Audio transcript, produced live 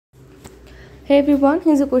Hey everyone,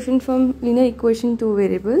 here's a question from linear equation 2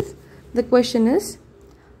 variables. The question is,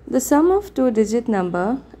 the sum of two-digit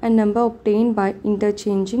number and number obtained by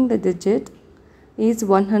interchanging the digit is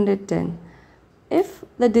 110. If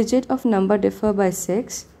the digit of number differ by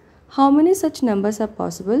 6, how many such numbers are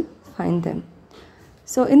possible? Find them.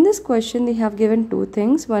 So in this question they have given two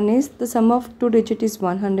things. One is the sum of two digit is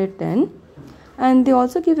 110, and they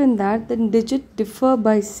also given that the digit differ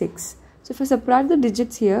by 6. So if I subtract the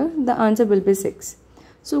digits here, the answer will be 6.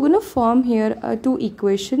 So we're going to form here two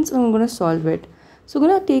equations and we're going to solve it. So we're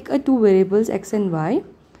going to take two variables x and y,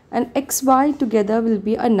 and x, y together will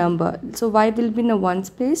be a number. So y will be in a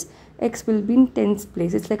ones place, x will be in tens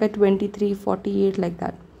place. It's like a 23, 48 like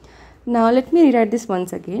that. Now let me rewrite this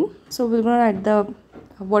once again. So we're going to write the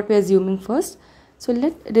what we're assuming first. So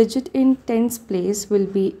let digit in tens place will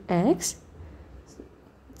be x.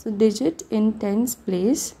 So digit in tens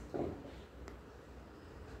place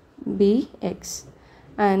be x,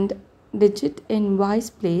 and digit in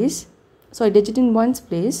y's place, digit in ones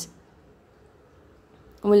place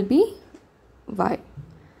will be y.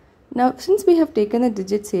 Now since we have taken the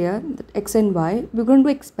digits here, x and y, we're going to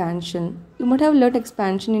do expansion. You might have learned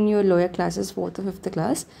expansion in your lower classes, 4th or 5th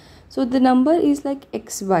class. So the number is like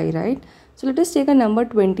xy, right? So let us take a number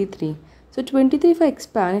 23. So 23, if I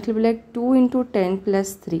expand, it will be like 2 into 10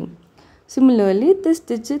 plus 3. Similarly, this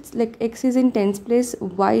digits like x is in tens place,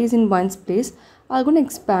 y is in ones place, I'm going to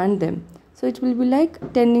expand them. So it will be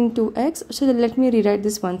like 10 into x. So let me rewrite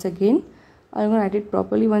this once again. I'm going to write it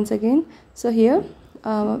properly once again. So here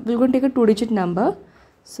we're going to take a two-digit number.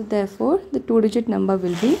 So therefore the two-digit number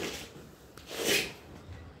will be,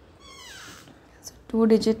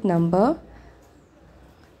 two-digit number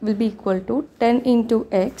will be equal to 10 into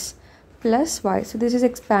x plus y. So this is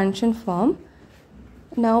expansion form.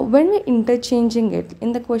 Now when we're interchanging it,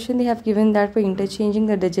 in the question they have given that we're interchanging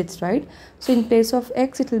the digits, right? So in place of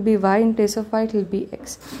x it will be y, in place of y it will be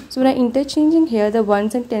x. So when I'm interchanging here, the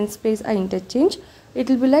ones and tens place I interchange, it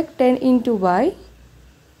will be like 10 into y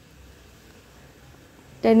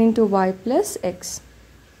plus x.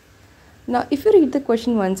 Now if you read the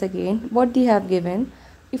question once again, what they have given,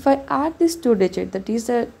 if I add this two digit, that is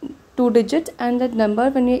the two digit and that number,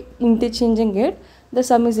 when you're interchanging it, the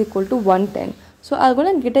sum is equal to 110. So I'm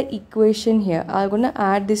going to get an equation here. I'm going to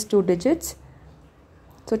add these two digits.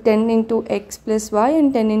 So 10 into x plus y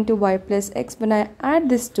and 10 into y plus x. When I add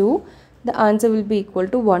these two, the answer will be equal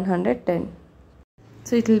to 110.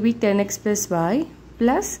 So it will be 10x plus y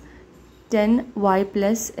plus 10y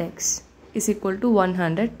plus x is equal to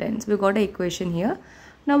 110. So we got an equation here.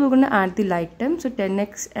 Now we're going to add the like term. So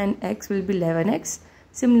 10x and x will be 11x.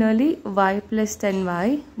 Similarly, y plus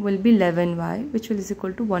 10y will be 11y, which is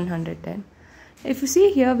equal to 110. If you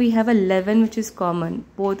see here, we have 11 which is common,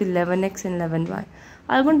 both 11x and 11y.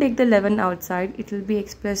 I'm going to take the 11 outside. It will be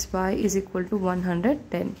x plus y is equal to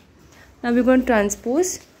 110. Now we're going to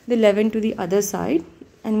transpose the 11 to the other side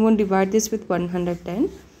and we're going to divide this with 110.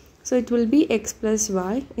 So it will be x plus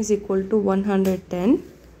y is equal to 110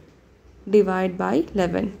 divided by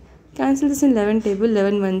 11. Cancel this in 11 table,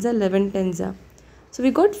 11 ones are, 11 tens are. So we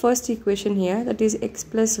got first equation here, that is x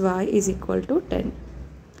plus y is equal to 10.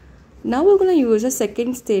 Now we're going to use a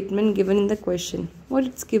second statement given in the question. What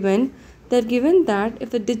it's given, they've given that if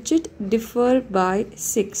the digit differ by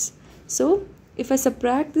 6. So if I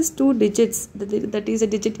subtract these two digits, that is a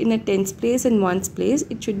digit in a tens place and ones place,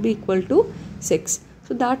 it should be equal to 6.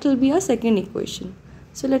 So that will be our second equation.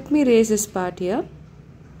 So let me erase this part here.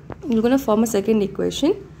 We're going to form a second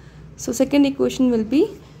equation. So second equation will be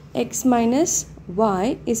x minus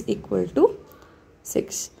y is equal to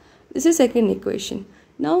 6. This is second equation.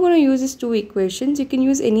 Now we're going to use these two equations. You can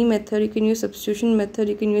use any method. You can use substitution method.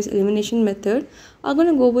 You can use elimination method. I'm going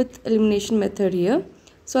to go with elimination method here.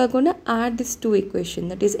 So I'm going to add these two equations.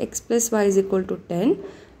 That is x plus y is equal to 10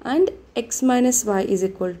 and x minus y is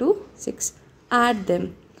equal to 6. Add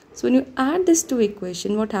them. So when you add these two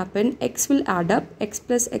equations, what happened? X will add up. X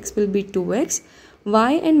plus x will be 2x.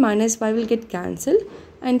 Y and minus y will get cancelled.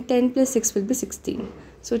 And 10 plus 6 will be 16.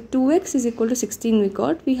 So 2x is equal to 16 we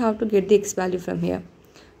got. We have to get the x value from here.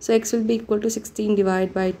 So x will be equal to 16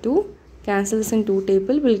 divided by 2. Cancel this in 2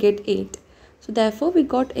 table, we'll get 8. So therefore we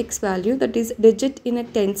got x value, that is digit in a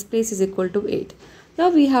tens place is equal to 8. Now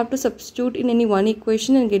we have to substitute in any one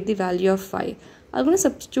equation and get the value of 5. I'm going to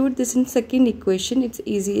substitute this in second equation. It's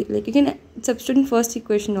easy. Like you can substitute in first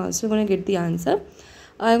equation also. You're going to get the answer.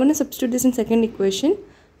 I'm going to substitute this in second equation.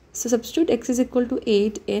 So substitute x is equal to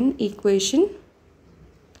 8 in equation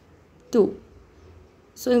 2.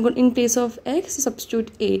 So in place of x,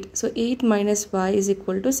 substitute 8. So 8 minus y is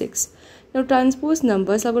equal to 6. Now transpose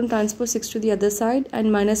numbers. I'm going to transpose 6 to the other side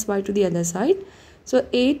and minus y to the other side. So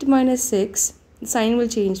 8 minus 6, the sign will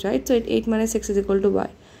change, right? So 8 minus 6 is equal to y.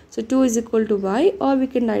 So 2 is equal to y, or we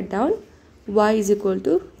can write down y is equal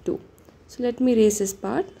to 2. So let me erase this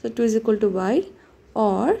part. So 2 is equal to y,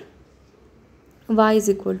 or y is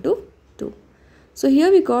equal to 2. So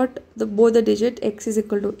here we got both the digit x is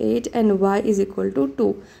equal to 8 and y is equal to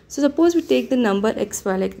 2. So suppose we take the number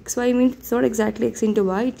xy, like xy means it's not exactly x into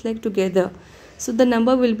y, it's like together. So the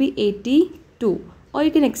number will be 82. Or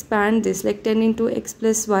you can expand this like 10 into x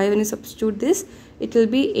plus y. When you substitute this, it will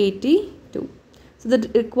be 82. So the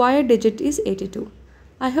required digit is 82.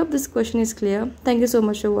 I hope this question is clear. Thank you so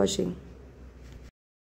much for watching.